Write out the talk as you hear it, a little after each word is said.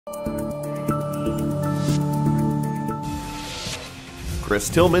Chris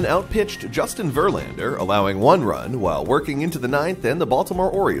Tillman outpitched Justin Verlander, allowing 1 run, while working into the 9th, and the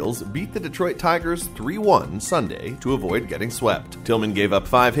Baltimore Orioles beat the Detroit Tigers 3-1 Sunday to avoid getting swept. Tillman gave up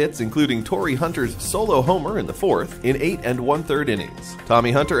 5 hits, including Torii Hunter's solo homer in the 4th, in 8 1/3 innings.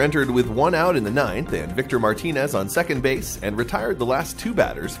 Torii Hunter entered with 1 out in the 9th, and Victor Martinez on second base, and retired the last 2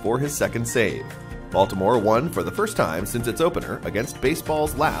 batters for his second save. Baltimore won for the first time since its opener against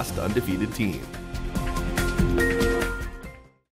baseball's last undefeated team.